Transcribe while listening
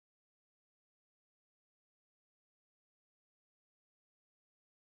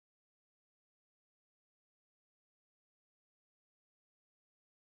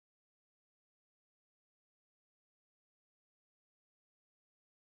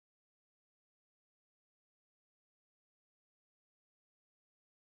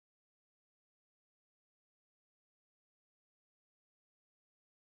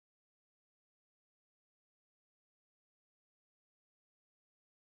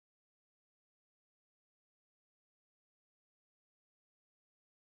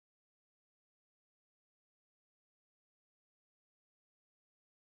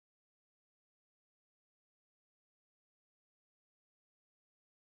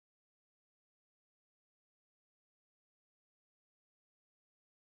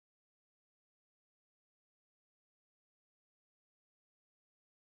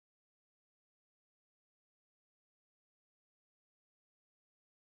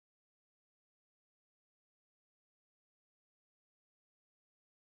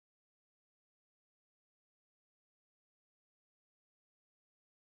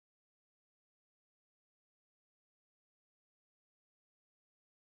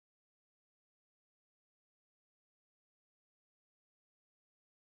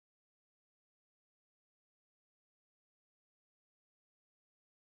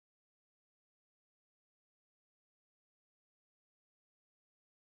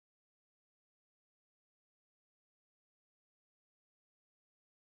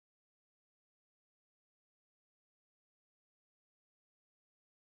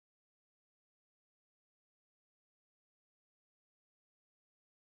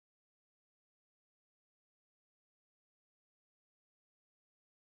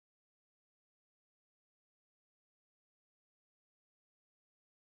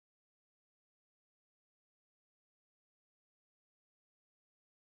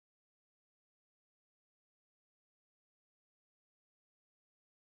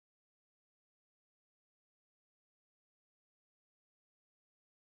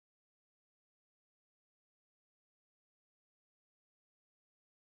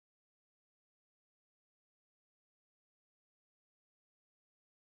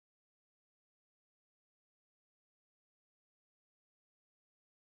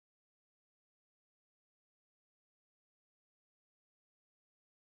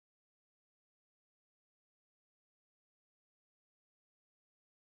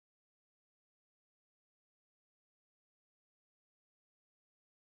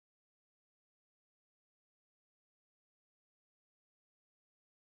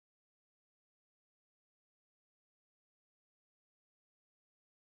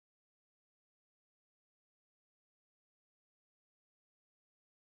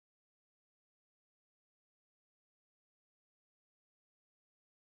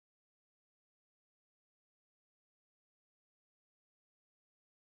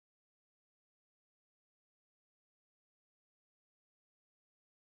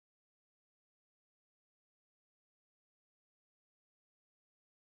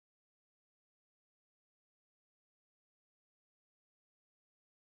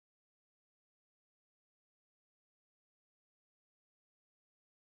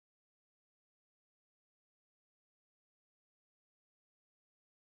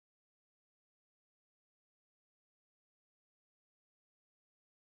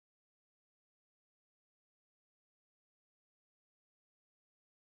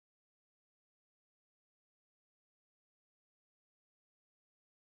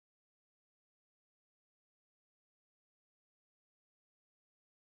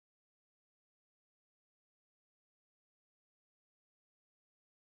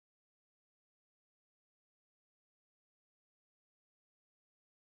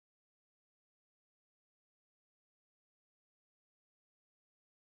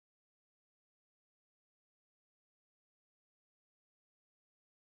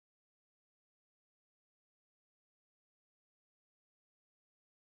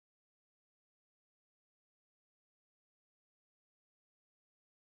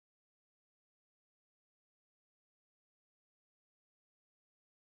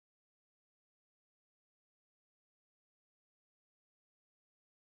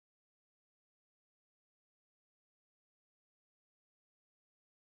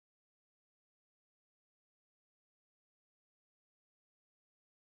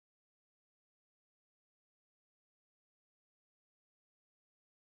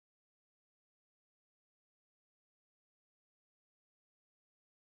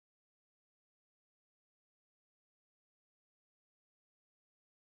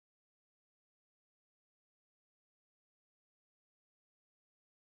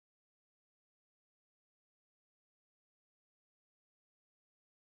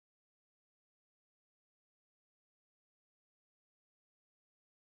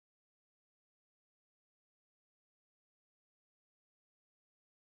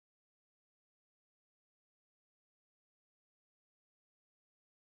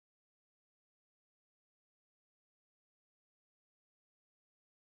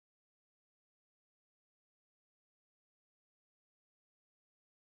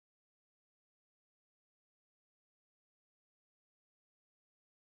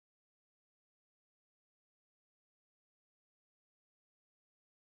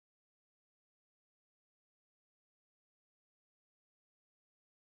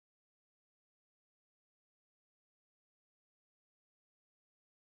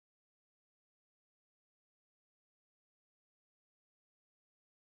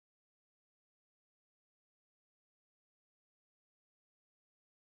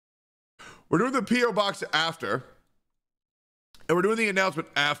We're doing the P.O. box after. And we're doing the announcement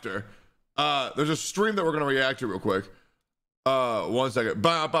after. There's a stream that we're going to react to real quick. 1 second.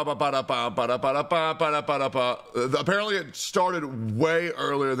 Apparently it started way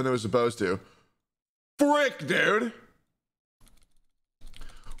earlier than it was supposed to. Frick, dude.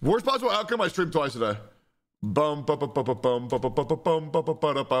 Worst possible outcome, I streamed twice today. What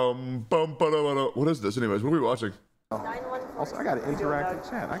is this anyways? What are we watching? Also, I got an interactive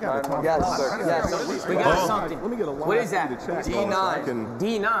chat. I got to Yes, we got something. Let me get a What is that? D9.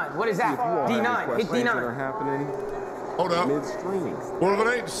 D9. What is that? D9. Hit D9. Are happening Hold up. mid-streaming. Well, if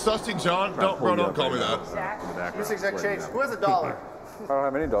it ain't Sussy John, don't call me that. This exact change. Who has $1? I don't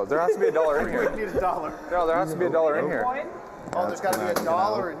have any dollars. There has to be $1 in here. We need $1. No, there has to be $1 in here. Oh, there's got to be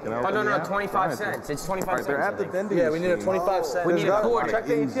 $1 in here. Oh, no, 25 cents. It's 25 cents. They're at the vending Yeah, we need a 25 cents. We need a quarter. Check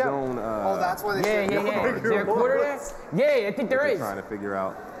the ATM. Oh, that's why they Yeah. Is there a quarter there? Yeah, I think there is. Trying to figure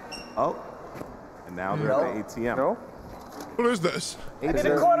out. Oh. And now they're at the ATM. No. What is this? I need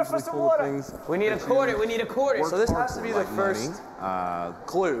a quarter for some water. We need a quarter. We need a quarter. So this has to be the first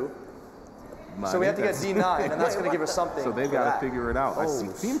clue. So we have to get D9, and that's going to give us something. So they've got to figure it out. I see.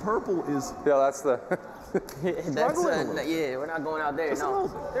 Team Purple is. Yeah, that's the. Yeah, we're not going out there. No.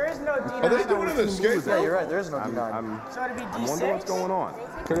 There is no D9. Are they doing an escape? Yeah, you're right. There is no D9. So it'd be I wonder what's going on.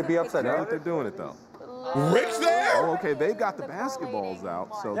 Could it be upside Now down? that they're doing it though. Rick's there? Oh, okay. They've got the basketballs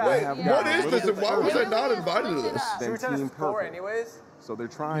out, so they have. What is this? And why was I not invited to this? Then Team Purple. Anyways. So they're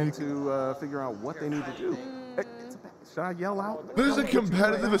trying to figure out what they need to do. Hey, should I yell out? This is a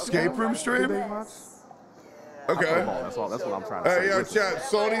competitive escape room stream? Okay. That's what I'm trying to say. Hey, yo, chat.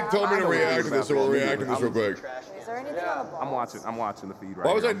 Sony told me to react to this, so we'll react to this real quick. Is there anything on the I'm watching the feed right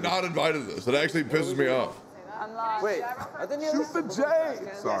Why was I now. not invited to this? It actually pisses me off. I'm not. Wait, I didn't hear Shoot the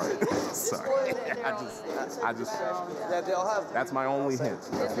J. Sorry. I just. Yeah, they'll have. That's my only hint.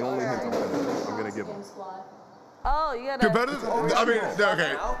 That's the only hint I'm gonna give them. Oh, you gotta. Competitive? I mean,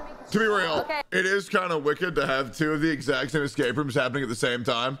 okay. To be real, it is kind of wicked to have two of the exact same escape rooms happening at the same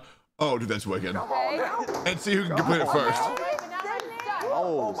time. Oh, dude, that's wicked. Okay. And see who can complete it first.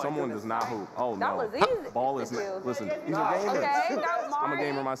 Oh, someone does not hoop. Oh That no. was easy. Ball is not. Listen, these are gamers. Okay, that was I'm a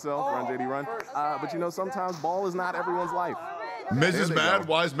gamer myself. Run JD run. But you know, sometimes ball is not everyone's life. Miz There is they mad?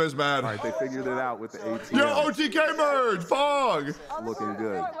 go. Why is Miz mad? All right, they figured it out with the ATM. Yo, OTK merge! Fog! Looking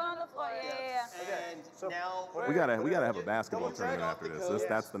good. Yeah. We gotta have a basketball tournament after this.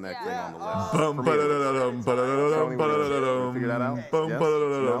 That's the next thing on the list. Bum, ba-da-da-da-dum, ba-da-da-da-dum, ba-da-da-da-dum, Figure that out? Yes?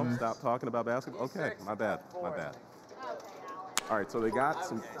 ba-da-da-da-dum. No? Stop talking about basketball? Okay, my bad. All right, so they got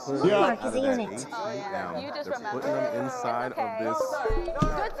some Yeah. out of that ATM. You just They're remember. putting them inside of this. Good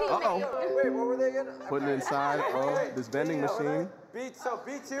teammate. Wait, what were they again? Putting it inside of this vending machine.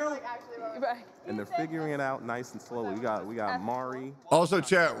 B2. Right. And they're figuring it out nice and slowly. We got Mari. Also,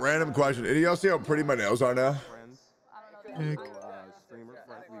 chat, random question. Any of y'all see how pretty my nails are now? Friends. Streamer. We've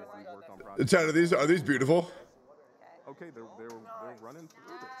worked on projects. Chat, are these beautiful? Okay, they're running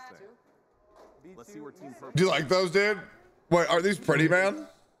through this thing. Let's see where Team Purple. Do you like those, dude? Wait, are these pretty, man?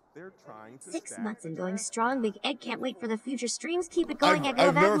 They're trying to 6 stack months and going strong. Big Ed can't wait for the future streams. Keep it going.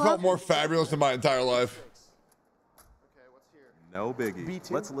 I've never felt more fabulous in my entire life. No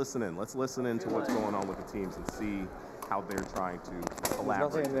biggie. Let's listen in. Let's listen in to what's going on with the teams and see how they're trying to collaborate.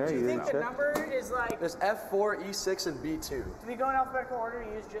 Nothing in there. to You figure didn't it check? out. number is like, There's F4, E6, and B2. do we go in alphabetical order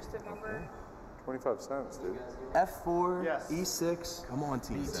and use just a number? 25 cents, dude. F4, Yes. E6, Come on,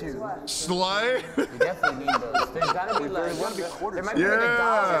 team. B2. Slay? We definitely need those. There's gotta be like. There might be like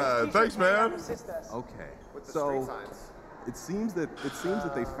Yeah, $1. thanks, man. Okay. So it seems that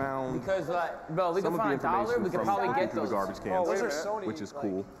they found Because bro, we some can of the find $1. information We could from probably looking get through those. the garbage cans, those are Sony, which is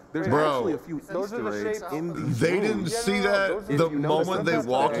cool. There's Bro. actually a few Those are Easter the eggs shapes. in these They rooms. didn't see that the moment they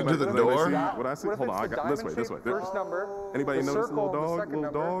walked into the door. What I see? Hold on, I got this way. First number. Anybody the notice the circle, little the second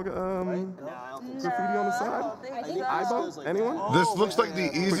dog graffiti on the side? Aibo? Anyone? This looks like the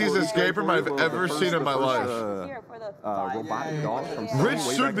easiest escape room I've ever seen in my life. Robotic dog from Sony Rich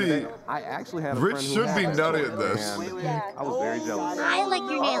way should back in the be- day. I actually had a Rich friend who should had be that nutty toy, at this. and I was very jealous. I like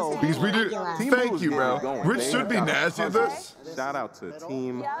your nails. Because we do. Team Thank Blue's you, bro. getting going. Rich They should be got a nasty at puzzle. this. Shout out to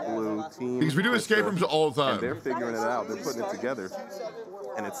Team Blue, Team Because we do escape rooms all the and they're time. figuring it out. They're putting it together,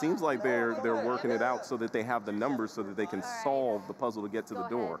 and it seems like they're working it out so that they have the numbers so that they can solve the puzzle to get to the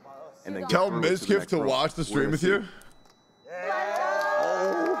door, and then get Tell through it to the Mizkif next to room. watch the stream We're with gonna you. see.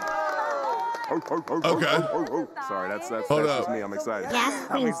 Okay. Sorry, that's Hold just up. me. I'm excited. Yes,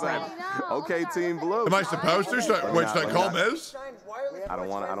 I'm please. excited. Okay, Team Blue. Am I supposed to? Should I call Miz? I don't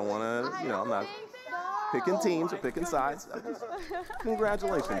want to. You know, I'm not picking teams or picking sides.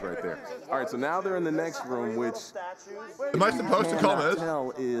 Congratulations, right there. All right, so now they're in the next room, which Am I supposed to call cannot Miz?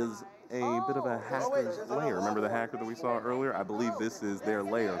 tell is a bit of a hacker's lair. Remember the hacker that we saw earlier? I believe this is their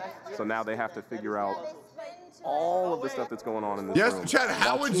lair. So now they have to figure out all of the stuff that's going on in this room. Yes, Chad,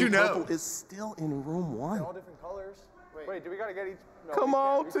 how would you know? Purple is still in room 1. All different colors. Wait, do we gotta get each? No, Come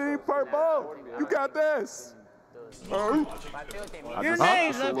on, Team Purple. You got this. Your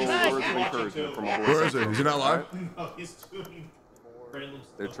name's up Where is he? Is he not live? No, he's doing.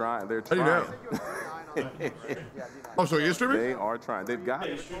 They're trying. They're How do you know? trying. Oh, so you're streaming? They are trying. They've got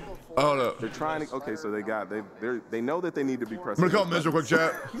it. Oh, no. They're trying to. Okay, so they know that they need to be I'm pressing. gonna call Miz real quick,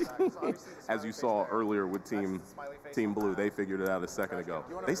 chat. As you saw earlier with Team Blue, they figured it out a second ago.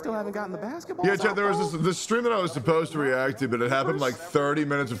 They still haven't gotten the basketball. Yeah, chat, there was this stream that I was supposed to react to, but it happened like 30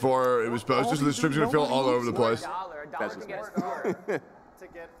 minutes before it was posted, so the stream's gonna feel all over the place. That's just to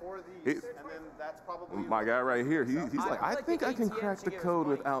get 4 of these, and then that's probably my guy right here. He's like, I think I can crack the code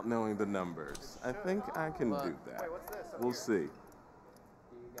without knowing the numbers. I think I can do that. We'll see.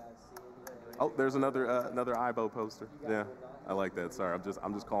 Oh, there's another IBO poster. Yeah, I like that. Sorry,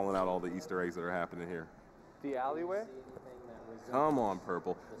 I'm just calling out all the Easter eggs that are happening here. The alleyway? Come on,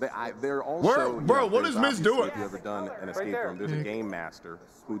 Purple. They're also. Bro, what is Miz doing? If you've ever done an escape room, there's a game master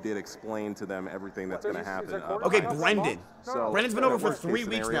who did explain to them everything that's going to happen. Okay, Brendan. So, Brendan's been over for worst 3 case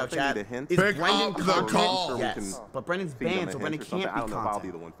weeks scenario, now, if they Chad. need a hint, Is Pick Brendan up the content? call. Yes, but Brendan's feed them banned, a so hint Brendan or something. can't I be don't know if I'll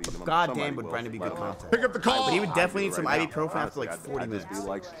be content. the one feeding them. God Somebody damn, would will, Brendan be good but- content. Pick up the call. But he would definitely need some Right IV now, Pro after like honestly, 40 I'd just minutes. be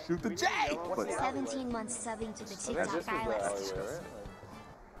like, shoot the J. But 17 months subbing to the TikTok guy list.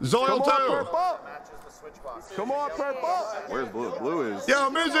 Zoil come on, 2. Purple. Come on, Purple. Where's Blue? Blue is. Yo,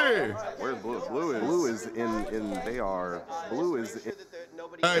 Mizzy. Where's Blue? Blue is in. They are. Blue is. In,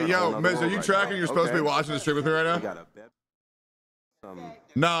 Hey, yo, Miz, are you right tracking? now. You're supposed to be Okay. watching the stream with me right we now? got a bet.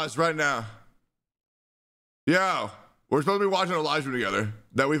 No, it's right now. Yo, we're supposed to be watching a live stream together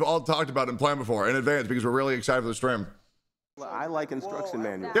that we've all talked about and planned before in advance because we're really excited for the stream. I like instruction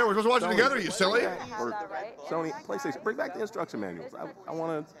manuals. Yeah, we're supposed to watch it together, you silly. Or Sony, PlayStation, bring back the instruction manuals. I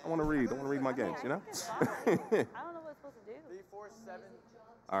want to read. I want to read my games, you know? I don't know what it's supposed to do.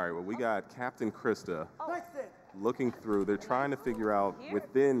 All right, well, we got Captain Krista looking through. They're trying to figure out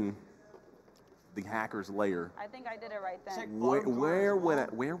within the hacker's lair. I think I did it right then. Where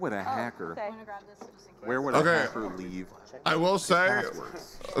would a hacker? Okay. Where would a hacker leave? I will say,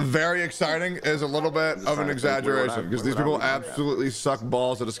 very exciting is a little bit of an exaggeration because these people absolutely suck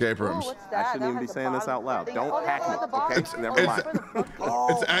balls at escape rooms. I shouldn't even be saying this out loud. Don't hack me, okay? Never mind.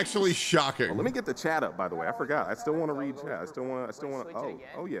 It's actually shocking. Well, let me get the chat up, by the way. I forgot. I still want to read chat. I still want to.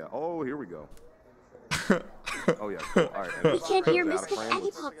 Oh yeah. Oh, here we go. Oh yeah. Cool. All right. You can't hear It's out Mr. of frame.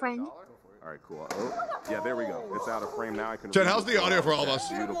 Eggy Pop friend. All right, cool. Oh, yeah, there we go. It's out of frame now. I can. Jen, read how's the audio for all of us?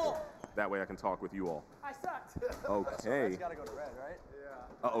 Beautiful. That way I can talk with you all. I sucked. Okay. Gotta go to red, right?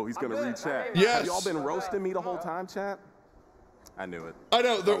 Uh-oh, he's gonna read chat. Yes. Have y'all been roasting me the whole time, chat? I knew it. I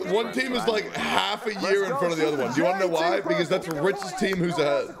know, the one team is like half a year in front of the other one. Do you want to know why? Because that's Rich's team who's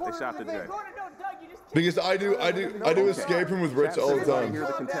ahead. They shot the J. Because I do escape room with Rich all the I time. hear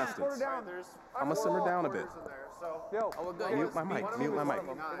the contestants. I'm gonna simmer down a bit. Yo, Mute my mic. Mute my mic. it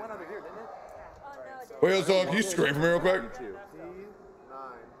went under here, didn't it? Wait, so can you scream for me real quick?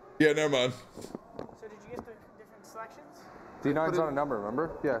 Yeah, never mind. So did you get the different selections? D9's on a number,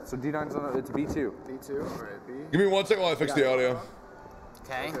 remember? Yeah, so D9's on it's B2. B2. All right, B. Give me 1 second while I fix the audio.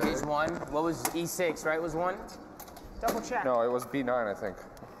 Okay, here's one. What was E6, right? Was one? Double check. No, it was B9, I think.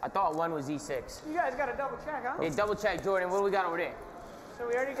 I thought one was E6. You guys got to double check, huh? Hey, double check, Jordan. What do we got over there? So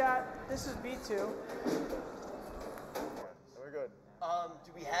we already got, this is B2. We're good.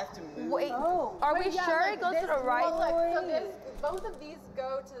 Do we have to move? Wait, are we sure it goes to the right? So both of these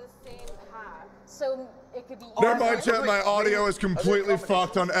go to the same path. So it could be. Never mind, chat. My audio is completely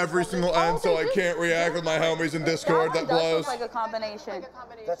fucked on every single end, so I can't react with my homies in Discord. That blows. Like a combination.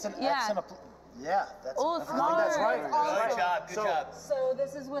 That's an X and a. Yeah, that's. Oh, I think smart. that's right. Good job. Good job. So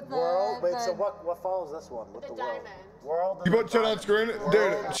this is with the World. Wait. the- So what follows this one? With the world. diamond. World. You put chat on screen?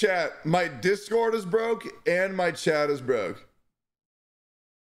 Dude, chat. My Discord is broke and my chat is broke.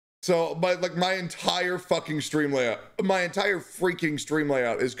 So my entire fucking stream layout, my entire freaking stream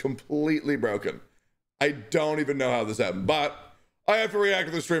layout is completely broken. I don't even know how this happened, but I have to react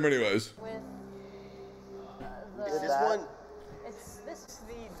to the stream anyways. With Is this one? It's this is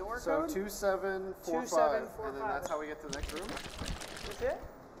the door So code. 2745, 2745. and then that's how we get to the next room. That's it?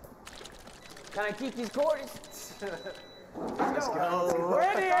 Can I keep these quarters? Let's go. We're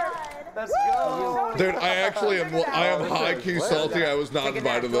in here. Let's go. Dude, I am high key salty. I was not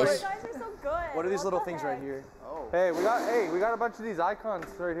invited to this. You guys are so good. What are these little things right here? Oh. Hey, we got a bunch of these icons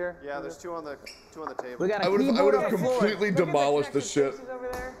right here. Yeah, there's two on the table. We got a I would keyboard have on the floor. completely demolished this shit. Over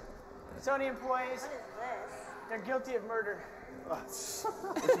there. Sony employees. They're guilty of murder.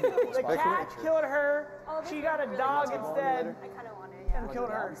 The cat killed her. She got a dog instead. I kind of want it, yeah. And killed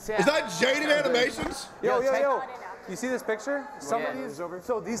her. Is that Jaded Animations? Yo. You see this picture? Some of these,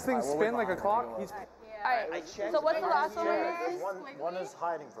 so these things spin like a clock. All right, so what's the last one we're missing? One is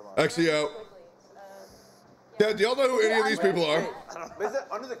hiding from us. XEO. Yeah, do y'all know who any of these people are? Is it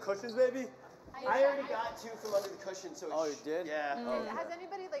under the cushions, baby? I already got 2 from under the cushion, so. Oh, you did? Yeah. Has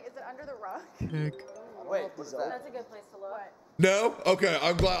anybody, like, is it under the rug? Wait, what's that? That's a good place to look. No? Okay,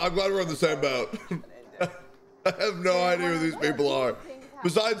 I'm glad we're on the same boat. I have no idea who these people are.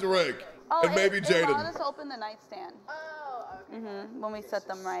 Besides Rick. Oh, and maybe it allowed Jaden. us to open the nightstand. Oh, okay. When we set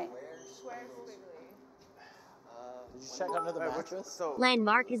them right. Did you check under the mattress?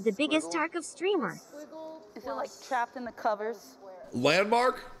 Landmark is the biggest Tarkov streamer. Is it, like, trapped in the covers?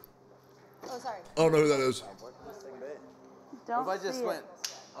 Landmark? Oh, sorry. I don't know who that is. Don't What if I just see went? it.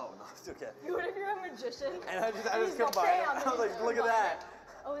 Oh no, it's okay. What if you're a magician? And I just come by. I was like, look at that.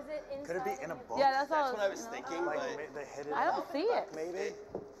 Oh, is it inside? Could it be in a book? Yeah, that's That's all. what I was thinking, but. They hid it. I don't see it. Maybe.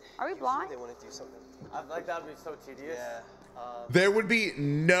 Are we blind? They want to do something. I like that would be so tedious. Yeah. There would be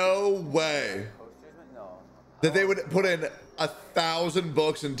no way No. that they would put in 1,000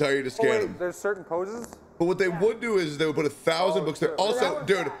 books and tell you to scan them. There's certain poses. But what they would do is they would put 1,000 books there. Also,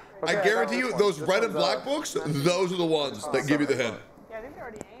 dude, I guarantee you those red and black books, those are the ones that give you the hint. Yeah, I think they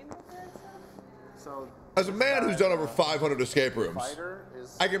already aimed at it. So As a man who's done over 500 escape rooms,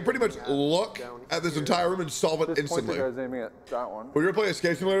 I can pretty much look at this entire room and solve it instantly. This pointer guy's aiming at that one. We're gonna play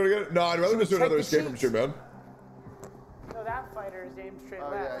Escape Simulator again? No, I'd rather just do another escape room stream, man. No, that fighter is aimed straight Oh,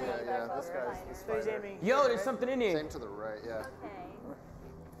 left. yeah. This guy's So he's aiming. Yo, there's something in here. same to the right, yeah. Okay.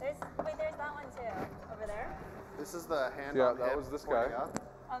 There's that one too. Over there. This is the hand Yeah, on that hip was this guy. pointing up.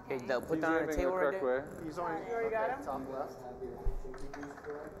 Okay. Okay, they'll put He's that on aiming a the table right correct there. way. He's only You already got him? top left.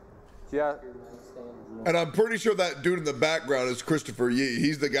 Yeah. And I'm pretty sure that dude in the background is Christopher Yee.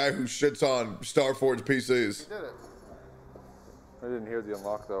 He's the guy who shits on Starforge PCs. He did it. I didn't hear the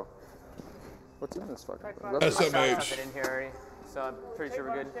unlock though. What's in this fucking thing? I got SMH. something in here already, so I'm pretty sure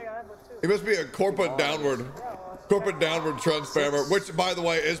we're good. Take that book too. He must be a corporate downward trend spammer, which, by the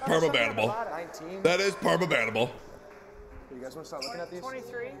way, is perma-bannable. 19. That is perma-bannable. You guys want to start looking at these?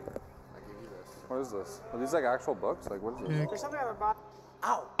 23. What is this? Are these like actual books? Like what is this? There's something on the bottom.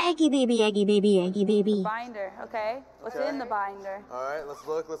 Eggy baby, eggy baby, eggy baby. Binder. Okay. What's in the binder? All right, let's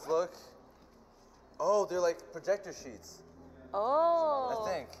look. Oh, they're like projector sheets. Oh. I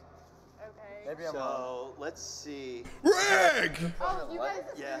think. Okay. Maybe I'm wrong. So let's see. Rick! Oh, you guys.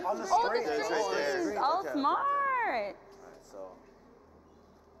 Yeah. On the Oh, screen. the It's right there. strings. Oh, smart. So.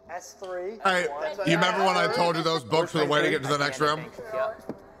 S3. Hey, you remember when I told you those books were the way to get to the next room?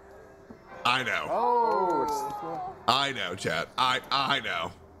 Yep. I know. Oh, I know, chat. I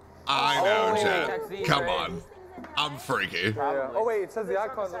know. I know, wait, chat. that's these, Come right? on. I'm freaky. yeah. Oh wait, it says the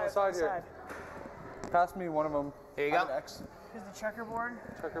icons on the side Side. here. Pass me one of them. Here you go. X. Here's the checkerboard.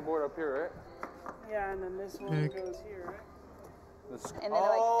 Checkerboard up here, right? Yeah, and then this one goes here, right? This. And then it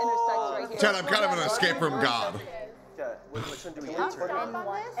like intersects right here. Chat, I'm kind of an escape room god. Okay. Which one do we enter?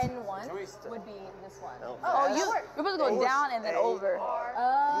 N1 would be this one. Oh, you're supposed to go down and then over.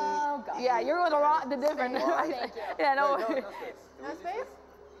 Oh, God. Yeah, you're going the different. Yeah, no. No space?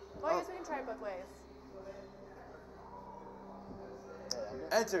 Well, I guess we can try it both ways.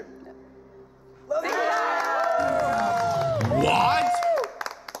 Enter. What?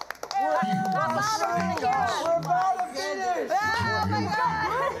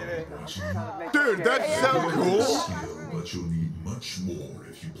 Dude, that's so cool. But you'll need much more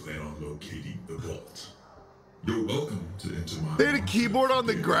if you plan on locating the vault. You're welcome to enter my. They had a keyboard on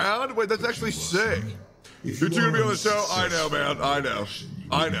the ground? Wait, that's actually sick. You're two gonna be on the show? I know, man. I know.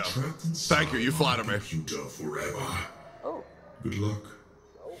 I know. Thank you. You flatter me. Forever. Oh. Good luck.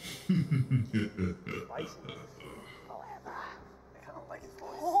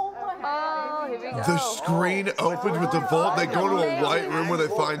 Oh, here we go. The screen opens with the vault. They go to a white room where they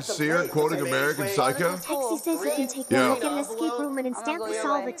find Seer quoting American Psycho. Texie says he can take Yeah. one look at an escape room and instantly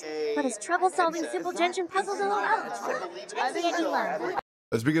solve it, but his trouble solving simple dungeon puzzles a little out. Texie and learn.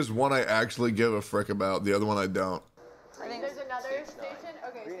 That's because one I actually give a frick about, the other one I don't. I think there's another station.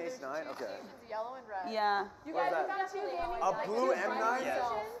 Okay, so there's two stations, yellow and red. Yeah. You guys have got two gaming. A blue M9? Yeah.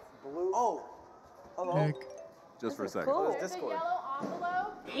 Blue. Oh. Hello. Just for a second. Cool. There's a yellow envelope.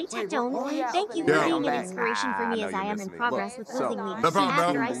 Hey, Tectone, thank you for Yeah. being an inspiration for me as I am in progress with losing me. No problem,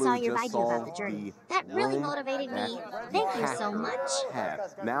 After bro. I saw your Just video about the solved journey, the that really one motivated me. that Thank you so much. had.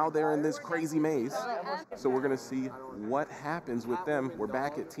 Now they're in this crazy maze. So we're gonna see what happens with them. We're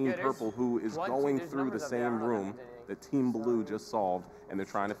back at Team Purple, who is going through the same room that Team Blue just solved, and they're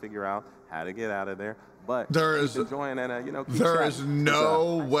trying to figure out how to get out of there. But there is enjoying and keep there chatting. is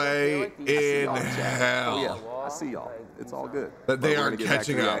no way in hell. Oh, yeah, I see y'all. It's all good. That they But we're are gonna get back to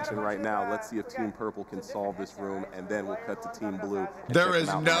catching the up. action right now. Let's see if Team Purple can solve this room, and then we'll cut to Team Blue. and There check is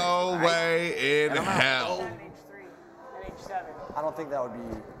them out no next. way in hell. NH7. I don't think that would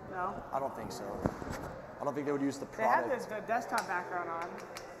be. No. I don't think so. I don't think they would use the They have product. the desktop background on.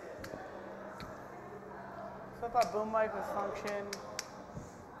 So I thought boom mic was function.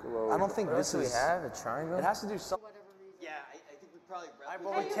 I don't think this is. have a triangle. It has to do something. Yeah, I think we probably.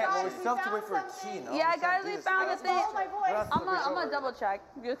 Well, we can't. Well, we still have to wait for a key. No? Yeah, We can't guys, do we this. found the thing. I'm Wait, gonna double check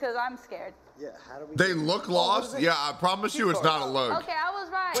because I'm scared. Yeah. How do we? They look lost. Yeah, I promise you, it's not a look. Okay, I was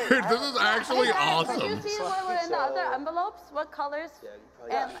right. Dude, this is actually Hey, guys, awesome. Did you see what were in the other envelopes? What colors?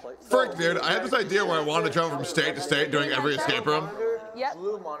 And Frick, dude, I had this idea where I wanted to travel from state to state doing every escape room. Yep.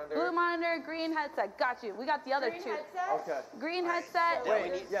 Blue monitor. Blue monitor, green headset. Got you. We got the other two. Okay. Green headset.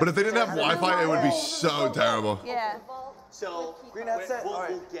 But if they didn't have Wi-Fi, it would be so terrible. Yeah. So Green headset. we'll, All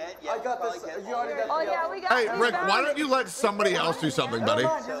right. we'll get. Yeah, I got we'll this. probably get You already got. Oh the yeah, other. we got. Hey, we Rick, found why it. don't you let somebody else do something, buddy?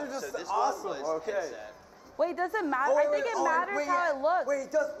 Never mind, these are just this awesome. one was Okay. headset. Wait, does it matter? I think it matters how it looks. Wait,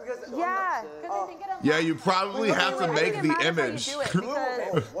 it does because. Yeah. Yeah, you probably have to make the image.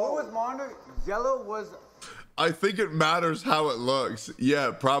 What was monitor? Yellow was. I think it matters how it looks.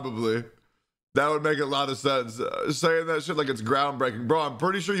 Yeah, probably. That would make a lot of sense. Saying that shit like it's groundbreaking. Bro, I'm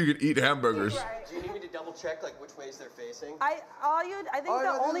pretty sure you could eat hamburgers. Do you need me to double check like which ways they're facing? I think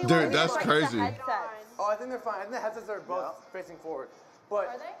the only Dude, one that's is like crazy. the headset. Oh, I think they're fine. I think the headsets are both facing forward.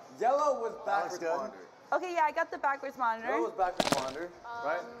 But yellow was backwards monitor. Okay, yeah, I got the backwards monitor. Yellow was backwards monitor,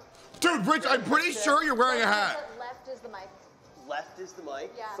 right? Dude, Rich, I'm pretty sure you're wearing a hat. Left is the mic. Left is the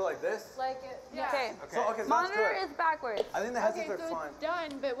mic. Yeah. So like this? Like it. Yeah. Okay. So, okay, so Monitor that's is backwards. I think the headsets are fine.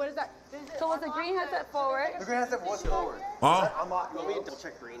 Done, but what is that? So was the green headset forward? The green headset was forward. Huh? Unlock. You want me to double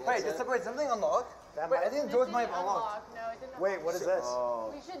check green Wait, headset? wait, something unlocked? Wait, I think George might have unlocked. No, it didn't. Wait, what is this?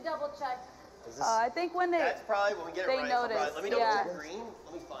 We should double check. I think when they. That's probably when we get it they right. noticed, Let me double yeah. check green.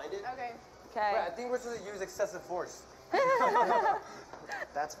 Let me find it. Okay. Okay. Wait, I think we're supposed to use excessive force.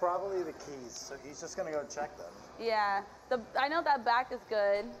 That's probably the keys, so he's just gonna go check them. Yeah. I know that back is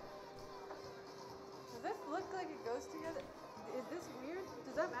good. Does this look like it goes together? Is this weird?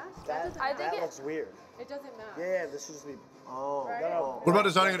 Does that match? That looks weird. It doesn't match. Yeah, this should just be. Oh, Right? no. What about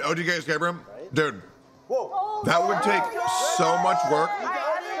designing an OGK escape room? Dude, Whoa. that would take so much work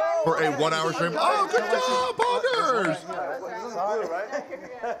for a 1 hour stream. Oh, good job, boggers! This is blue,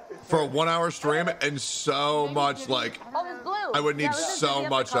 right? For a 1 hour stream and so much, like, Oh, it's blue. I would need Yeah, let's just so divvy up the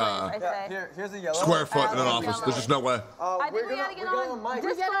much, colors, I say. Here's the yellow. square foot in an office. There's just no way. I think we gotta get on Discord.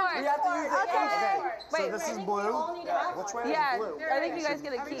 We have to use it. Okay. So Wait. this is blue. Which way Yeah, is blue? I think you guys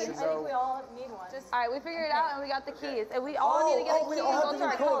get a key. I think we all need one. All right, we figured it out and we got the keys. And we all need to get a we key all and have go to to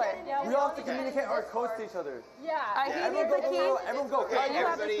our do code. color. We all have to communicate our codes to each other. Yeah. All right, he needs the key. Everyone go. Okay, You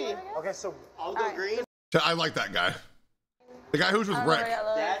have the everybody. key. Okay, so I'll go green. I like that guy. The guy who's with Oh, Rick.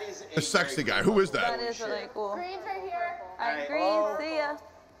 yellow. That is The sexy guy. Who is That that? is really cool. Green's right here. All right, green, see ya.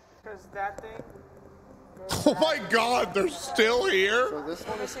 Because that thing. Oh my God, they're still here. So this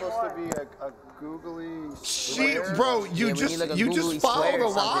one is supposed to be a googly Gee, square. bro, you just follow the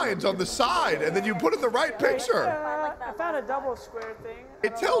lines on the side and then you put in the right picture. I found a double square thing.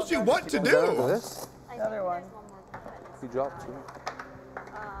 It tells you what to do. The other one. You dropped two.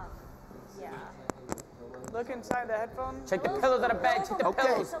 Look inside the headphone. Check the pillows out of bed. Check the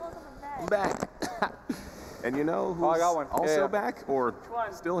pillows. I'm back. And you know who's I got one. also Yeah. back or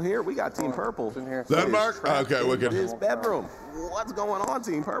still here? We got Team Purple. In here. Denmark? Okay, wicked. His bedroom. What's going on,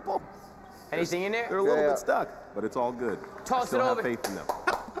 Team Purple? Anything in there? They're a little bit stuck, but it's all good. Toss Still it have over. faith in them.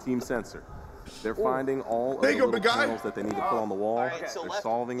 Team Sensor. They're finding all of There the you go, little big guy. panels that they need to put on the wall. Alright, so They're left,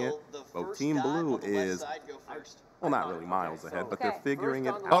 solving it. the But first Team dot Blue on the left is, side, go first. well, not really miles ahead, but they're Okay. figuring it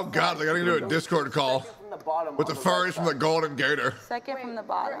out. Oh God, they're gonna do a Discord call with the furries from the Golden Gator. Second from the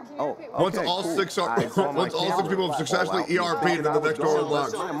bottom. Oh, Once okay, all cool. six are, I saw my once all six camera people have successfully fall out. ERP'd, then the next door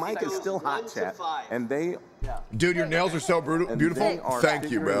unlocks. My mic is still hot, chat, and they Dude, your nails are so and beautiful. they are Thank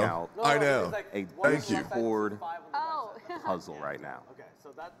you, figuring bro. out I know. a Thank you. board Oh. puzzle right now. okay, so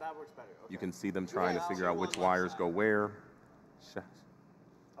that works better. Okay. You can see them trying to figure out which wires go where.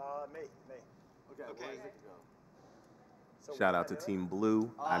 May. Okay. Shout out to Team Blue.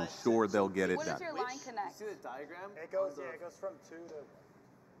 I'm sure they'll get it What does done. your line connect? See the diagram? It goes from 2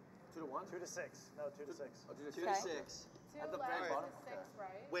 to 1? 2 to 6. No, 2 to 6. Oh, 2 to 6. Okay. 6. At the Two very left bottom. is 6,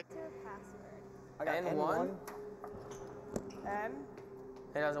 right? Wait. I got N1. And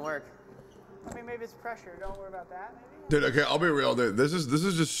It doesn't work. I mean, maybe it's pressure. Don't worry about that. Maybe. Dude, okay, I'll be real, dude. This is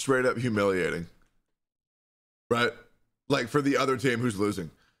just straight up humiliating. right? Like for the other team who's losing.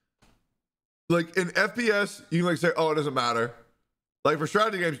 Like in FPS, you can like say, oh, it doesn't matter. Like for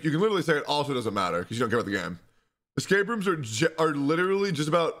strategy games, you can literally say it also doesn't matter because you don't care about the game. Escape rooms are literally just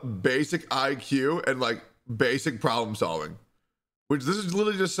about basic IQ and like basic problem solving. Which this is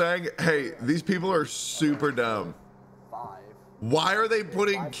literally just saying, hey, these people are super dumb. Why are they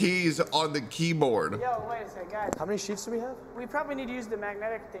putting keys on the keyboard? Yo, wait a second, guys. How many sheets do we have? We probably need to use the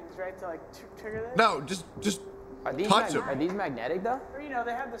magnetic things, right, to like trigger that? No, just touch them. Are these magnetic though? Or, you know,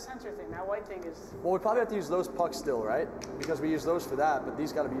 they have the sensor thing. That white thing is... Well, we probably have to use those pucks still, right? Because we use those for that, but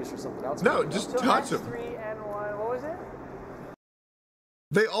these got to be used for something else. No, just touch them. S3 and 1, what was it?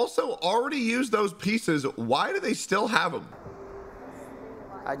 They also already used those pieces. Why do they still have them?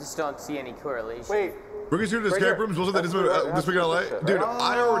 I just don't see any correlation. Wait. Rick is here to escape rooms. Wasn't that this week in LA? Dude,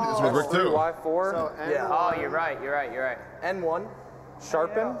 I already this with Rick too. Y4. So Yeah. Oh, you're right. N1.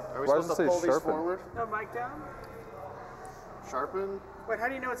 Sharpen. Are we supposed to pull these forward? No, mic down? Sharpen? Wait, how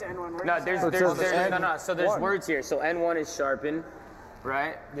do you know it's N1? Where No, does it there's say? no. So there's words here. So N1 is sharpen,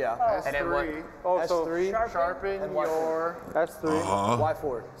 right? Yeah. And then what? S3. Oh, so Sharpen Sharpen and your... S3.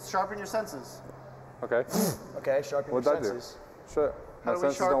 Y4. Sharpen your senses. Okay. Okay, sharpen your What'd that do? senses. Shit. How My do we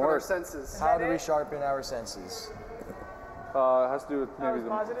senses sharpen don't our work. senses? How do we sharpen our senses? It has to do with That maybe was the...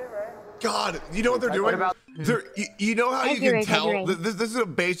 positive, right? God, you know what they're doing? You know how you can tell? This is a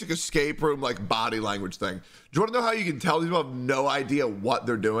basic escape room like body language thing. Do you want to know how you can tell these people have no idea what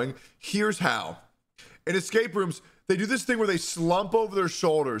they're doing? Here's how. In escape rooms, they do this thing where they slump over their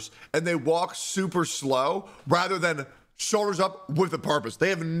shoulders and they walk super slow rather than shoulders up with a purpose. They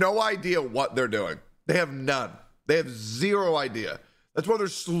have no idea what they're doing. They have none. They have zero idea. That's why they're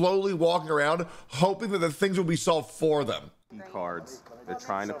slowly walking around, hoping that the things will be solved for them. Cards. They're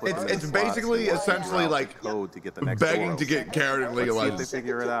trying to put them in It's slots basically to essentially route like the code to get the next begging door to get carried and Let's see legalized. if they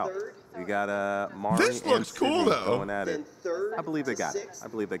figure it out. We got Mari This looks and cool, Sydney though. going at it. I believe they got it. I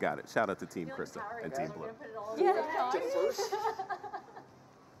believe they got it. Shout out to Team Krista and Team Blue. Yeah.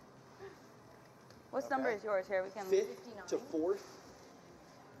 What number is yours here? We can. 5th to 4th.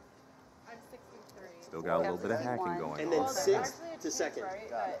 I'm 63. Still got a little bit of hacking going And then on. 6th to 2nd.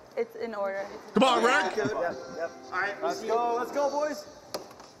 It's in order. Come on, Rick. Yep. All right, let's go. Let's go, boys.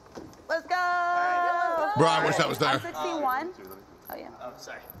 Let's go. Bro, I wish that was there. I'm 61. Oh yeah. Oh,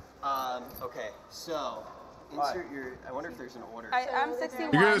 sorry. Okay, so insert your. I wonder if there's an order. I'm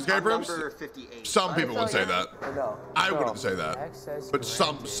 61. You get escape rooms? Number 58. Some people would say that. No. I wouldn't say that, but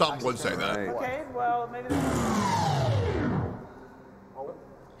some would say that. Okay, well, maybe...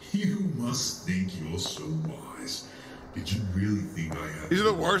 You must think you're so wise. Did you really think I had... These are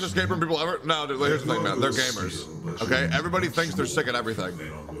the worst escape room people ever. No, dude, here's the thing, man. They're gamers. Okay, everybody thinks they're sick at everything.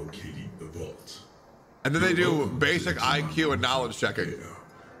 And then they do basic IQ and knowledge checking.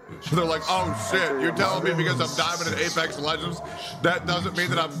 So they're like, oh shit, you're telling me because I'm diamond in Apex Legends, that doesn't mean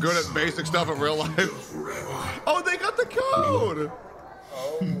that I'm good at basic stuff in real life? Oh, they got the code!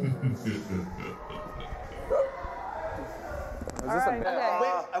 Wait,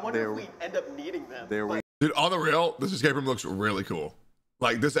 I wonder if we end up needing them. Dude, on the real, this escape room looks really cool.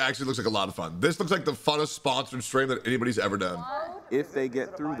 Like, this actually looks like a lot of fun. This looks like the funnest sponsored stream that anybody's ever done. If they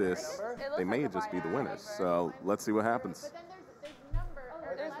get through this, they may just be the winners. So let's see what happens.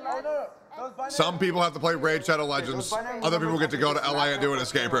 Some people have to play Raid Shadow Legends. Other people get to go to LA and do an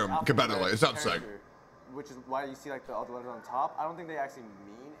escape room competitively. It sounds sick. Which is why you see like the other letters on top. I don't think they actually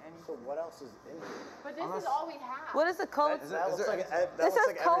mean anything. So what else is in here? But this is all we have. What is the code? This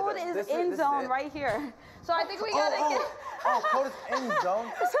says code is INZONE right here. So I think we gotta get. Oh, code is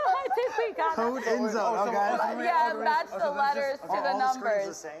INZONE. So I think we got Code INZONE. Oh, guys. Yeah, match the letters to the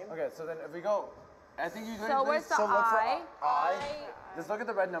numbers. Okay, so then if we go, I think you. So where's the I? Just look at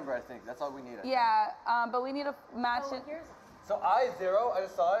the red number. I think that's all we need. Yeah, but we need to match it. So I is 0. I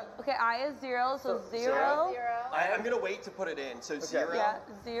just saw it. Okay, I is 0. So 0. I'm gonna wait to put it in. So 0. Yeah,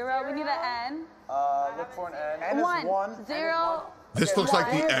 0. We need an N. Look for an N. 1. 0. This looks like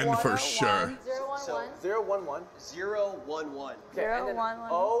the end for sure. 0, 1, 1. 0, 1, 1. 0, 1, 1.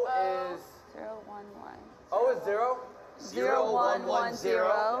 O is 0, 1, 1. O is 0. 0, 1, 1,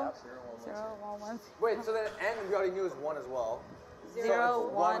 0. 0, 1, 1. Wait, so then N we already knew is 1 as well. 0,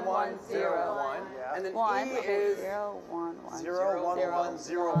 1, 1, 0. 1. And then 1 E is 0, 1, 1, 0, 1, 1,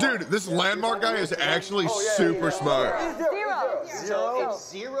 0. Dude, this landmark guy is actually super smart. 0. So it's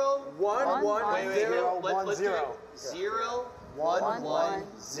 0, 1, 1. Wait, 0, let's do it. 0, 1, 1,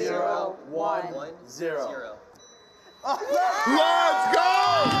 0, 1, 0. Let's go!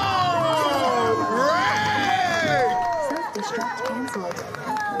 Ray! Self-destruct cancelled.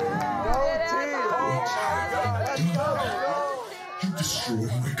 You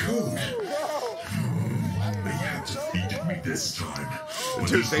destroyed my code. May this time.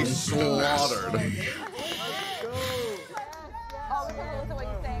 Dude, they slaughtered.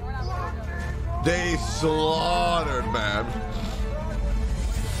 They slaughtered, man.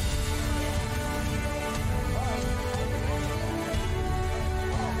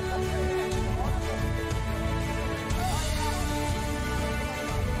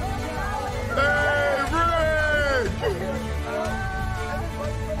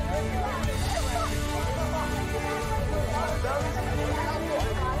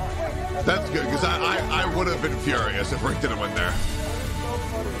 That's good, because I would have been furious if Rick didn't win there.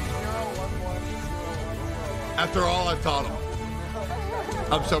 After all I've taught him.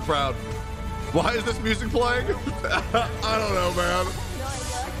 I'm so proud. Why is this music playing? I don't know, man.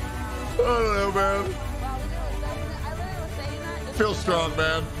 I don't know, man. Feel strong,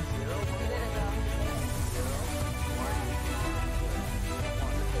 man.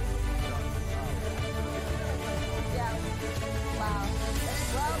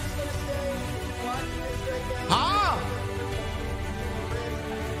 Ah!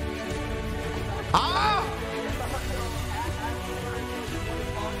 Ah!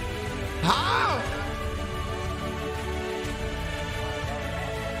 Ah!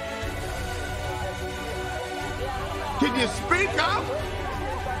 Can you speak up?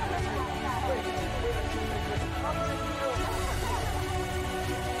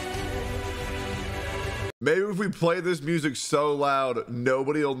 Maybe if we play this music so loud,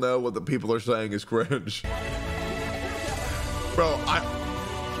 nobody will know what the people are saying is cringe. Bro,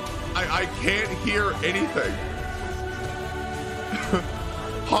 I can't hear anything.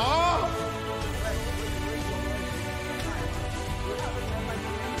 Huh?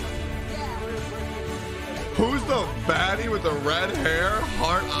 Who's the baddie with the red hair?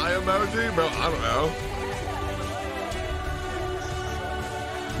 Heart eye emoji? Bro, I don't know.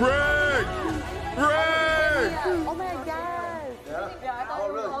 Greg! Greg! Oh my god. Yeah, I thought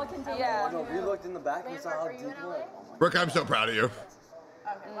it was all contained. Yeah. No, we looked in the back and saw how deep it went. Rick, I'm so proud of you.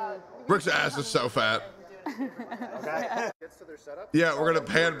 Rick's ass is so fat. Okay. Yeah, we're gonna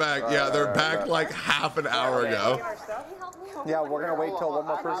pan back. Yeah, they're back like half an hour ago. Yeah, we're gonna wait till one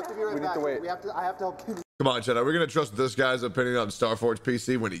more person. We need to wait. I have to help you. Come on, Chad. Are we gonna trust this guy's opinion on Starforge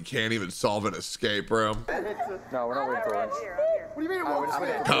PC when he can't even solve an escape room? No, we're not waiting for Orange. What do you mean?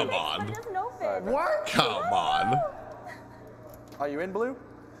 Come on. What? Come on. Are you in, Blue?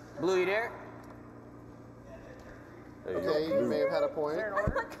 Blue, you there? Okay, you may have had a point.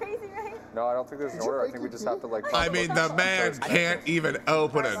 Crazy, right? No, I don't think there's an order. I think we just have to like. I mean, the man can't even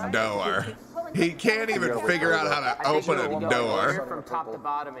open a door. He can't even figure out how to open a door. From top to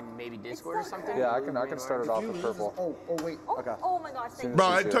bottom and maybe Discord or something? Yeah, I can start it off with purple. Oh wait. Okay. Oh my gosh, thank you.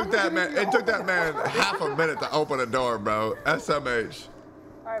 Bro, it took that man half a minute to open a door, bro. SMH.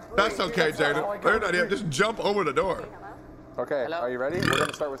 That's okay, Jaden. They're not even. Just jump over the door. Okay, are you ready? We're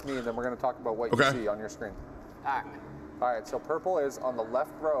gonna start with me, and then we're gonna talk about what you see on your screen. All right, so purple is on the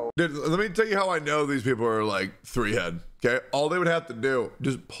left row. Dude, let me tell you how I know these people are like three-head, okay? All they would have to do,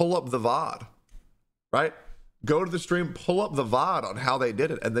 just pull up the VOD, right? Go to the stream, pull up the VOD on how they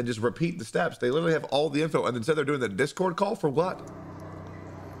did it, and then just repeat the steps. They literally have all the info, and instead they're doing the Discord call for what?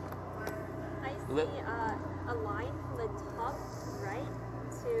 I see a line from the top right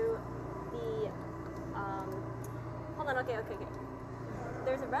to the, hold on, okay.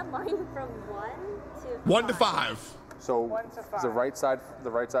 There's a red line from 1 to 5. So the right side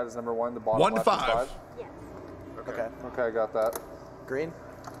is number 1. The bottom 1 to left is 5. Yes. Okay. Okay, I got that. Green.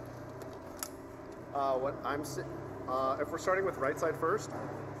 What I'm if we're starting with right side first,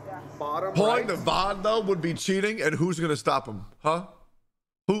 bottom Pulling right. the VOD though would be cheating, and who's gonna stop him? Huh?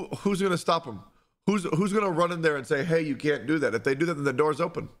 Who's gonna stop him? Who's gonna run in there and say, hey, you can't do that? If they do that, then the door's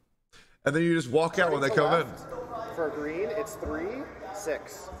open, and then you just walk out when they come in. For green, it's 3,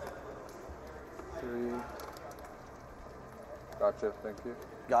 6. 3. Gotcha. Thank you.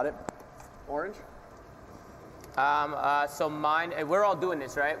 Got it. Orange. So mine, we're all doing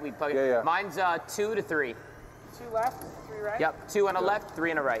this, right? Yeah. Mine's 2 to 3. 2 left, 3 right? Yep, 2 on the left,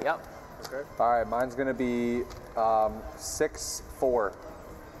 3 on the right, yep. Okay. All right, mine's gonna be 6, 4.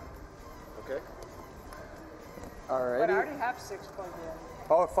 Okay. All right. But I already have 6 plugged in.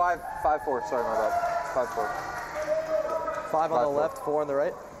 Oh, 5, 4. Sorry, my bad. 5, 4. 5 on the left, 4 on the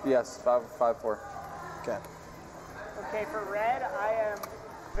right? Yes, 5, 4. Okay. Okay, for red, I am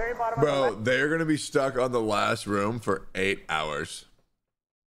very bottom on the Bro, left. they're gonna be stuck on the last room for 8 hours.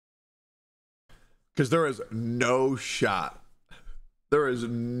 Because there is no shot. There is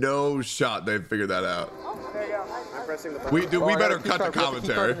no shot they've figured that out. There you go. I'm pressing the We better cut the Keep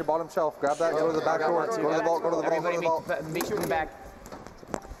commentary. on your bottom shelf. Grab that. Go to the back door. Go to the vault. Go to the vault. Go to the vault. Make sure in the back.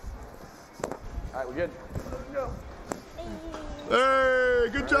 All right, we're good. Hey,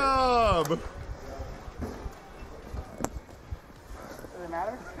 good job. Does it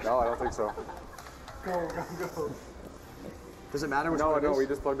matter? No, I don't think so. Go. Does it matter which No, one it is? we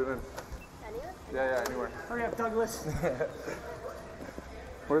just plugged it in. Anywhere? Yeah, anywhere. Hurry up, Douglas.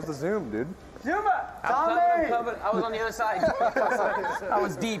 Where's the zoom, dude? Zuma! Tommy! I was on the other side. I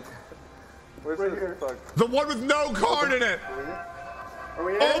was deep. Where's the plug? The one with no card in it. Are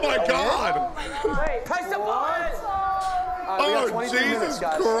we in? Oh my God. Wait, Press the button! Oh, Jesus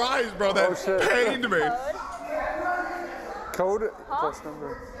Christ, bro. That pained me. Code plus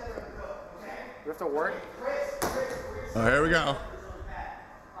number. We have to work. Oh, here we go.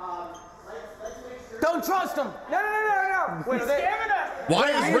 Don't trust him! No. Wait, scamming us. Why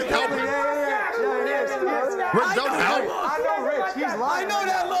is Rick helping? Yeah, it is. Rick, don't help. I know Rich. He's lying. I know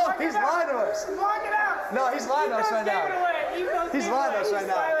that look. He's lying to us. Lock it out. No, he's lying to us right now. He's lying to us right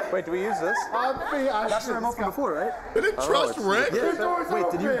now. Wait, do we use this? That's the remote from before, right? They didn't trust Rick. Yeah. Wait,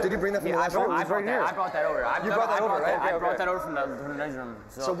 did you bring that from the last room? I brought that over. I brought that over from the next room.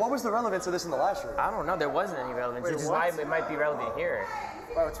 So what was the relevance of this in the last room? I don't know. There wasn't any relevance. Wait, It's just what? it might be relevant here.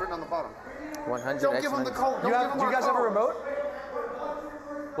 Oh, it's written on the bottom. 100. Don't give him the code. Do you guys have a remote?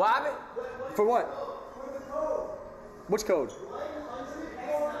 What happened? For what? Which code?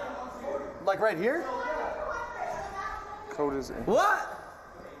 Like right here? Code is in. What?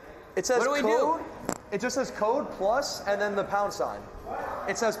 It says What do we code. do? It just says code plus and then the pound sign.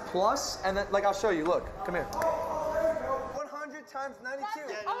 It says plus and then, like, I'll show you. Look, come here. 100 times 92.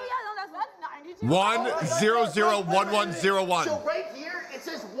 Oh yeah, no, that's 92. 1001101. So right here, it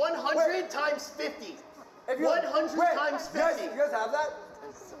says 100 times 50. 100 times 50. You guys have that?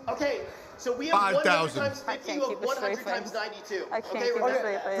 Okay, so we have 100 5,000. times 50, you have 100 times 92. I can't Okay, keep we're a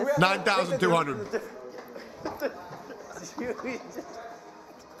straight good. face. 9,200.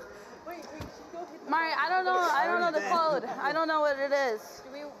 Mari, I don't know the code. I don't know what it is.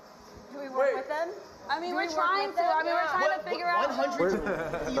 Do we work with them? I mean, we're trying to. I mean, we're trying to figure out. 100.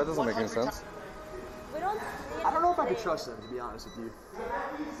 That doesn't make any sense. We don't. I don't know if I could trust them, to be honest with you.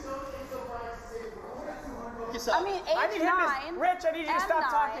 I mean, I need him to, H9. Rich, I need you to stop M9.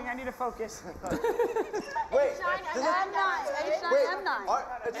 talking. I need to focus. Wait, M9.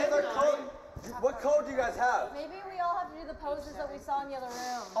 it says our code. What code do you guys have? Maybe we all have to do the poses that we saw in the other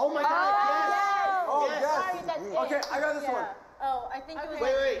room. Oh my God, yes. Oh, Yes. yes. Sorry, that's it. Okay, I got this one. Oh, I think it was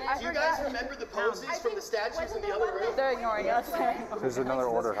Wait, like do you guys remember the poses from the statues in the other room? They're ignoring us. There's another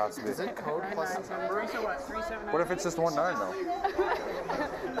order has to be. Is it code plus number? What if it's just 19 though?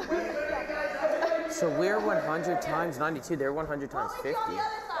 So we're 100 times 92. They're 100 times 50. That's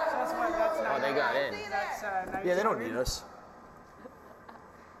Oh, they got in. Yeah, they don't need us.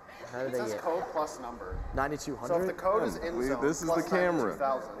 How did It they says get? code plus number. 9,200. So if the code is INZONE, This is the plus camera.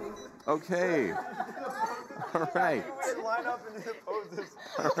 92,000. Okay. All right. Line up and do the poses.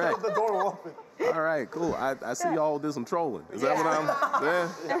 All right. The door will open. All right, cool. I see y'all did some trolling. Is that what I'm? Yeah.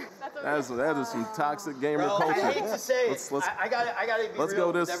 That is some toxic gamer Well, culture. I hate to say it. Let's I gotta be let's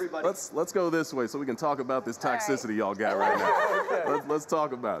real go with this. everybody. Let's go this way so we can talk about this toxicity y'all got right now. Let's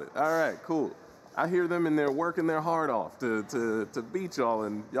talk about it. All right, cool. I hear them in there working their heart off to beat y'all,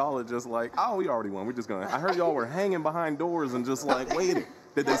 and y'all are just like, oh, we already won. We're just gonna. I heard y'all were hanging behind doors and just like waiting.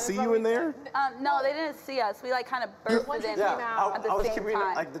 Did they see you in there? No, they didn't see us. We like kind of bursted in at the same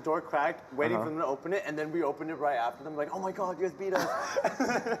time. Like the door cracked, waiting for them to open it, and then we opened it right after them. Like, oh my God, you guys beat us.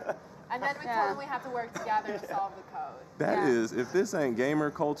 And then we told them we have to work together to solve the code. That is, if this ain't gamer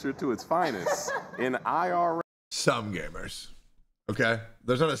culture to its finest, in IRL. Some gamers. Okay?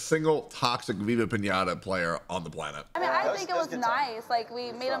 There's not a single toxic Viva Pinata player on the planet. I mean, I think it was nice. Like,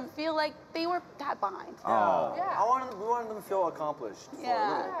 we made them feel like they were that behind. Oh. Yeah. We wanted them to feel accomplished.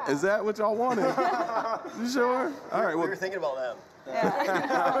 Yeah. Is that what y'all wanted? You sure? All right. We Well, were thinking about them.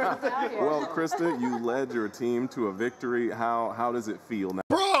 well, Krista, you led your team to a victory. How does it feel now?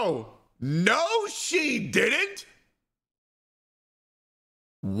 Bro, no, she didn't.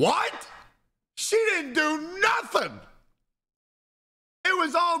 What? She didn't do nothing. It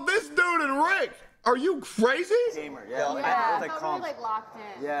was all this dude and Rick. Are you crazy? Gamer, Yeah, I thought we were like locked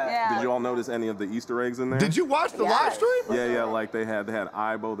in. Yeah. Did you all notice any of the Easter eggs in there? Did you watch the live stream? Yeah, like they had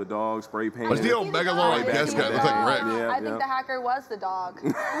Ibo the dog spray painted. What's the old Megaloid guest guy? Looks like Rick. Yeah, I think the hacker was the dog.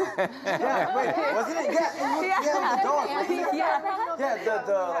 Yeah, wait, wasn't it? Yeah, the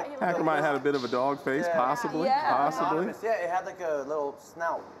dog. Yeah. Hacker might have had a bit of a dog face, possibly. Yeah. Possibly. Yeah, it had like a little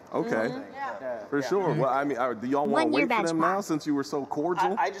snout. Okay. For sure. Well, I mean, do y'all want to wait for them now since you were so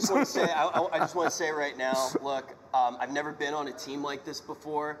cordial? I just want to say, I just want to say right now, look, I've never been on a team like this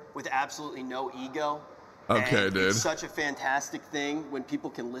before with absolutely no ego. Okay, and dude. It's such a fantastic thing when people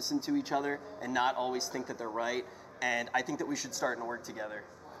can listen to each other and not always think that they're right. and I think that we should start to work together.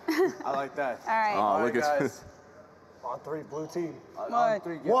 I like that. All right. Oh, look at guys. On 3, blue team. One.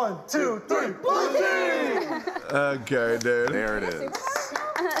 3, 1, 2, 3, blue team! Okay, dude. There it is.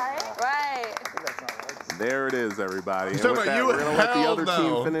 Right. There it is, everybody. Talking about you, we're gonna let the hell other no.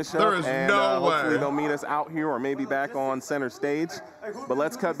 team finish There up, is and no hopefully way. they'll meet us out here or maybe back on center stage. But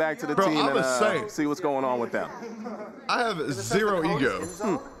let's cut back to the Bro, team I'm a and saint. see what's going on with them. I have zero ego.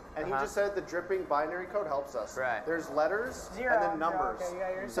 And he just said the dripping binary code helps us. Right. There's letters 0, and then numbers. okay, you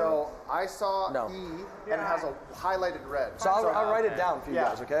got yours? So I saw No. E and it has a highlighted red. So I'll write it down for you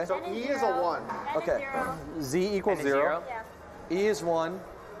guys, okay? So E is a 1. Okay. Z equals N is 0. Yeah. E is 1.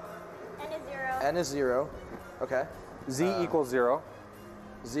 N is 0. N is 0. Okay. Z equals 0.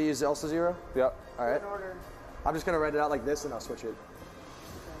 Z is also 0? Yep. All right. I'm just going to write it out like this and I'll switch it.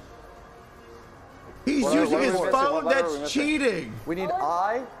 He's What using are we his missing? phone. What letter are we That's missing? cheating. We need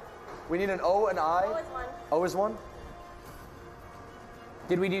I. We need an O and I. O is 1. O is 1?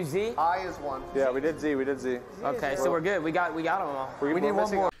 Did we do Z? I is 1. Yeah, we did Z. We did Z. Okay, so we're good. We got them all. We need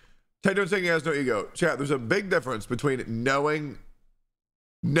one more. Tectone saying he has no ego. Chat, there's a big difference between knowing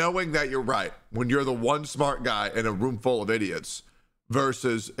that you're right when you're the one smart guy in a room full of idiots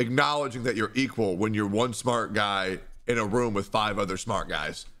versus acknowledging that you're equal when you're one smart guy in a room with 5 other smart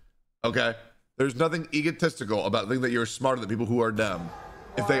guys. Okay? There's nothing egotistical about thinking that you're smarter than people who are dumb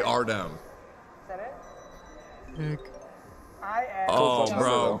if they are dumb. Is that it? I am. Oh,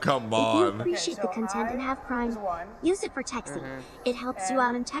 bro, come If you on. appreciate the content and have Prime, use it for texting. It helps you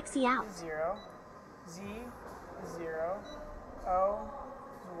out and texts you out. 0. Z is 0. O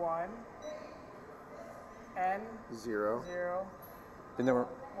is 1. N 0. 0.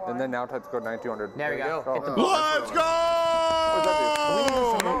 And then now type code 9200. There we go. Oh. Hit the Let's go!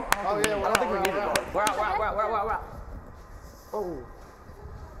 Oh, yeah, I don't think we need it. We're out. Oh.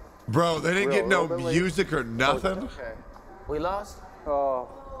 Bro, they didn't get no music or nothing. Okay. We lost? Oh.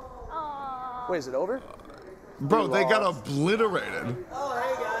 Wait, is it over? Bro, they got obliterated.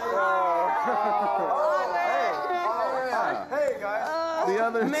 Hey, guys. The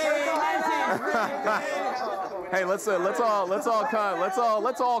other. Hey, let's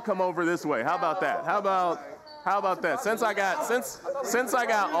all come over this way. How about that? How about that? Since I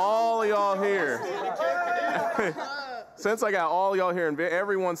got all y'all here. Since I got all y'all here and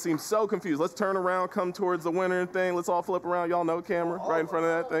everyone seems so confused, let's turn around, come towards the winner thing. Let's all flip around. Y'all know camera right in front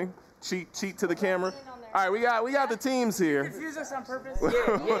of that thing. Cheat to the camera. All right, we got the teams here. Confuse us on purpose?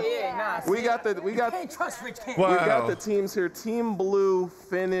 Yeah. Nah, We got can't trust Rich. Wow. We got the teams here. Team Blue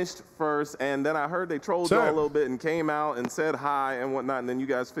finished first, and then I heard they trolled y'all a little bit and came out and said hi and whatnot, and then you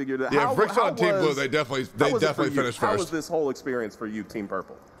guys figured it out. Yeah, Rick's on Team Blue. They definitely finished How was first. this whole experience for you, Team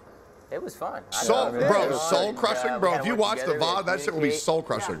Purple? It was fun. Soul crushing, bro. If you watch the VOD, that shit will be soul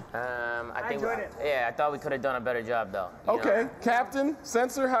crushing. I think I thought we could have done a better job though. Okay, Captain,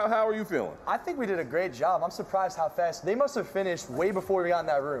 Censor, how are you feeling? I think we did a great job. I'm surprised how fast. They must have finished way before we got in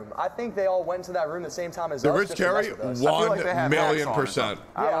that room. I think they all went to that room the same time as The us. Rich just to mess Carey, with us. 1,000,000%.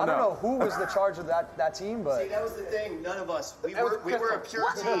 Yeah, I don't know who was the charge of that team, but See, that was the thing. None of us. We were a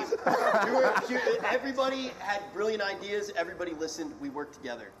pure team. Everybody had brilliant ideas. Everybody listened. We worked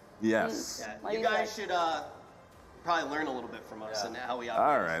together. Yes. Yeah, you guys should probably learn a little bit from us and how we All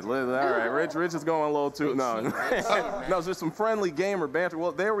operate. right. Rich is going a little too. No, no, it's just some friendly gamer banter.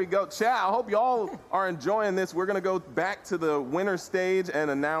 Well, there we go. Chat, I hope y'all are enjoying this. We're gonna go back to the winner stage and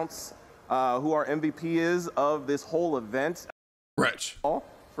announce who our MVP is of this whole event. Rich.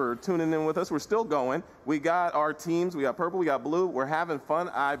 For tuning in with us. We're still going. We got our teams. We got purple. We got blue. We're having fun.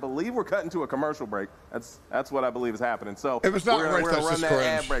 I believe we're cutting to a commercial break. That's what I believe is happening. So if it's not we're right, gonna that's run just that cringe.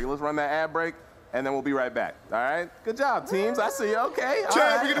 ad break. Let's run that ad break, and then we'll be right back. All right. Good job, teams. I see you. Okay.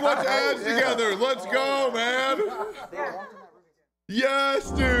 Chad, we're gonna watch ads together. Let's go, man.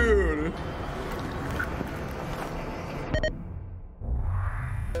 Yes, dude.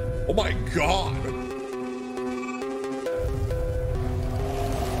 Oh my God.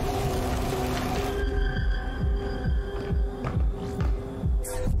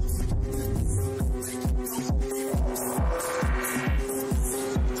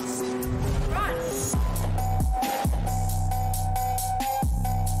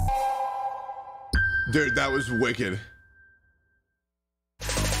 Dude, that was wicked.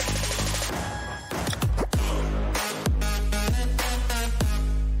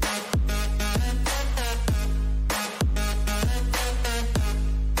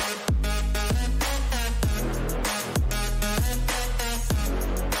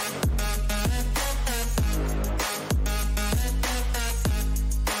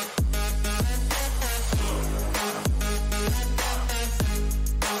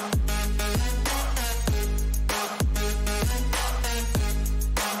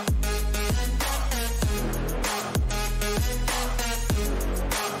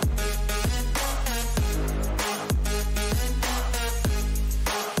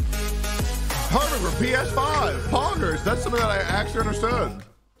 perfect for PS5. Poggers. That's something that I actually understood.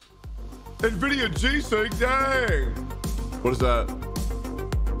 NVIDIA G-Sync. Dang. What is that?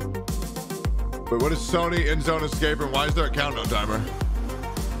 Wait, what is Sony INZONE escape room? Why is there a countdown timer?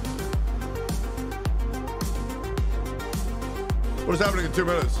 What is happening in 2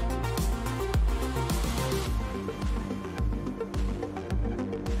 minutes?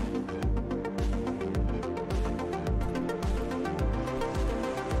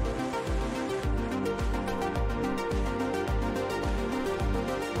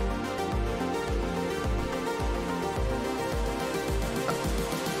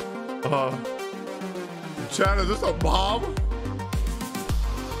 Chad, is this a bomb?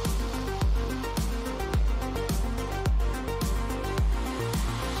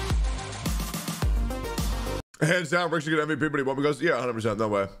 Hands down, Rick should get MVP, but he won't because, yeah, 100%, no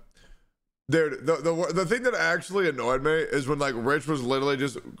way. Dude, the thing that actually annoyed me is when, like, Rich was literally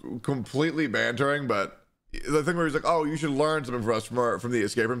just completely bantering, but the thing where he's like, oh, you should learn something for us from the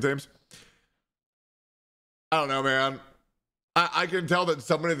escape room teams. I don't know, man. I can tell that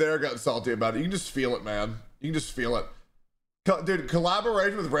somebody there got salty about it. You can just feel it, man. You can just feel it. Dude,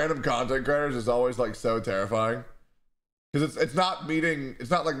 collaboration with random content creators is always, like, so terrifying. Because it's not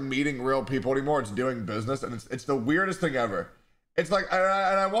like meeting real people anymore. It's doing business, and it's the weirdest thing ever. It's like, and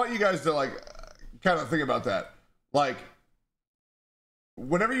I want you guys to, like, kind of think about that. Like,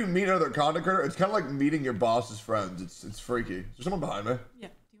 whenever you meet another content creator, it's kind of like meeting your boss's friends. It's freaky. Is there someone behind me? Yeah.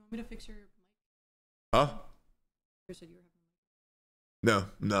 Do you want me to fix your mic? Huh? You said you were having No,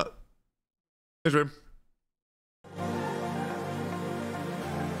 I'm not. Thanks, Rim.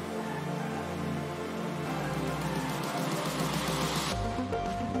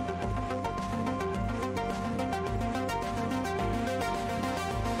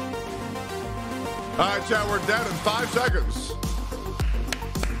 All right, chat, we're dead in 5 seconds.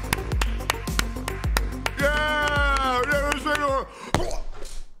 Yeah!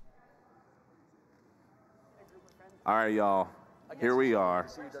 All right, y'all. Here we are.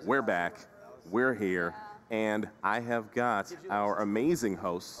 We're back. We're here. And I have got our amazing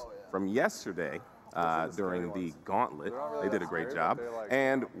hosts from yesterday during the gauntlet. They did a great job.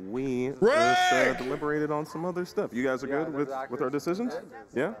 And we just deliberated on some other stuff. You guys are good with our decisions?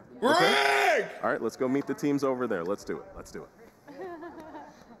 Yeah? Okay. All right, let's go meet the teams over there. Let's do it. Let's do it.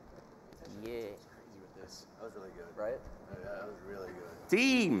 Yeah. That was really good, right? Yeah, that was really good.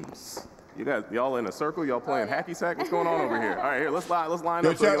 Teams. You guys, y'all in a circle? Y'all playing hacky sack? What's going on over here? All right, here, let's line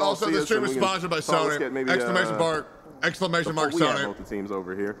up. Chat, also, this stream is sponsored by Sony. Exclamation mark Sony. Both the teams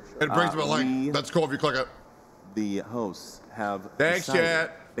over here. It brings them a link. That's cool if you click it. The hosts have Thanks,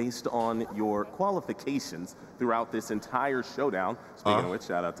 chat. Based on your qualifications throughout this entire showdown. Speaking of which,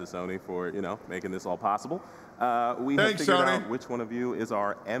 shout out to Sony for making this all possible. We have figured out which one of you is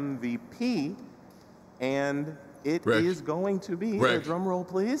our MVP, and it is going to be a drum roll,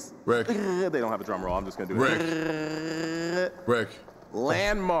 please. Rick. They don't have a drum roll. I'm just going to do it. Rick.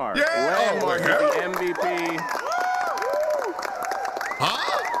 Landmark. Yeah. Landmark is the MVP.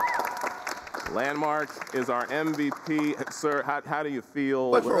 Landmark is our MVP. Sir, how do you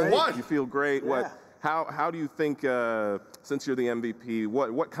feel? What? You feel great. Yeah. How do you think, since you're the MVP,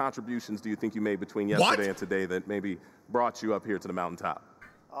 what contributions do you think you made between yesterday and today that maybe brought you up here to the mountaintop?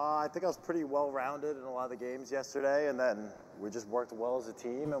 I think I was pretty well-rounded in a lot of the games yesterday, and then we just worked well as a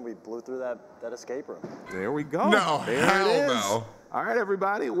team, and we blew through that escape room. There we go. No, there hell it is. no. All right,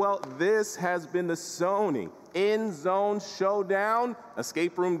 everybody. Well, this has been the Sony INZONE Showdown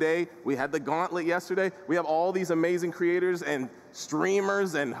Escape Room Day. We had the gauntlet yesterday. We have all these amazing creators and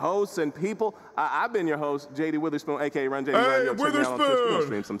streamers and hosts and people. I've been your host, JD Witherspoon, a.k.a. Run JD Run. Yo, check me out on Twitch. We'll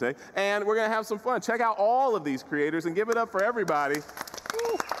stream someday. And we're going to have some fun. Check out all of these creators and give it up for everybody.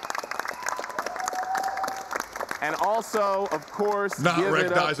 And also, of course, give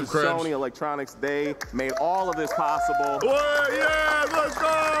it up to Sony Electronics. They made all of this possible. Yeah, let's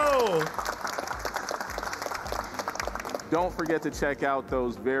go! Don't forget to check out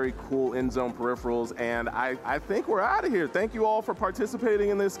those very cool INZONE peripherals. And I think we're out of here. Thank you all for participating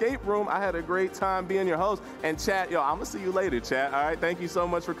in the escape room. I had a great time being your host. And chat, yo, I'm going to see you later, chat. All right, thank you so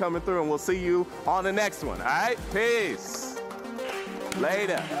much for coming through. And we'll see you on the next one. All right, peace.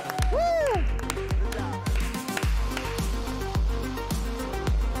 Later. Woo!